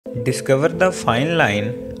Discover the fine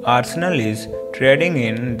line Arsenal is treading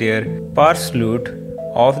in their pursuit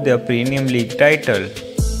of the Premier League title.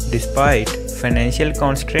 Despite financial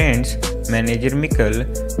constraints, manager Mikel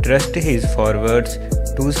trusts his forwards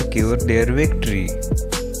to secure their victory.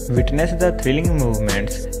 Witness the thrilling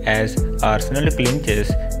movements as Arsenal clinches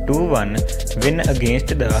 2-1 win against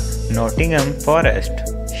the Nottingham Forest,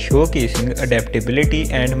 showcasing adaptability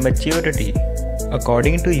and maturity.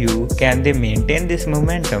 According to you, can they maintain this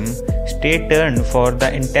momentum? Stay tuned for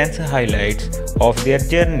the intense highlights of their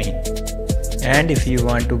journey. And if you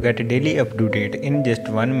want to get daily up-to-date in just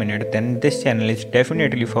 1 minute, then this channel is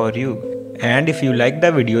definitely for you. And if you like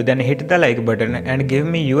the video, then hit the like button and give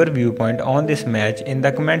me your viewpoint on this match in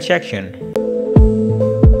the comment section.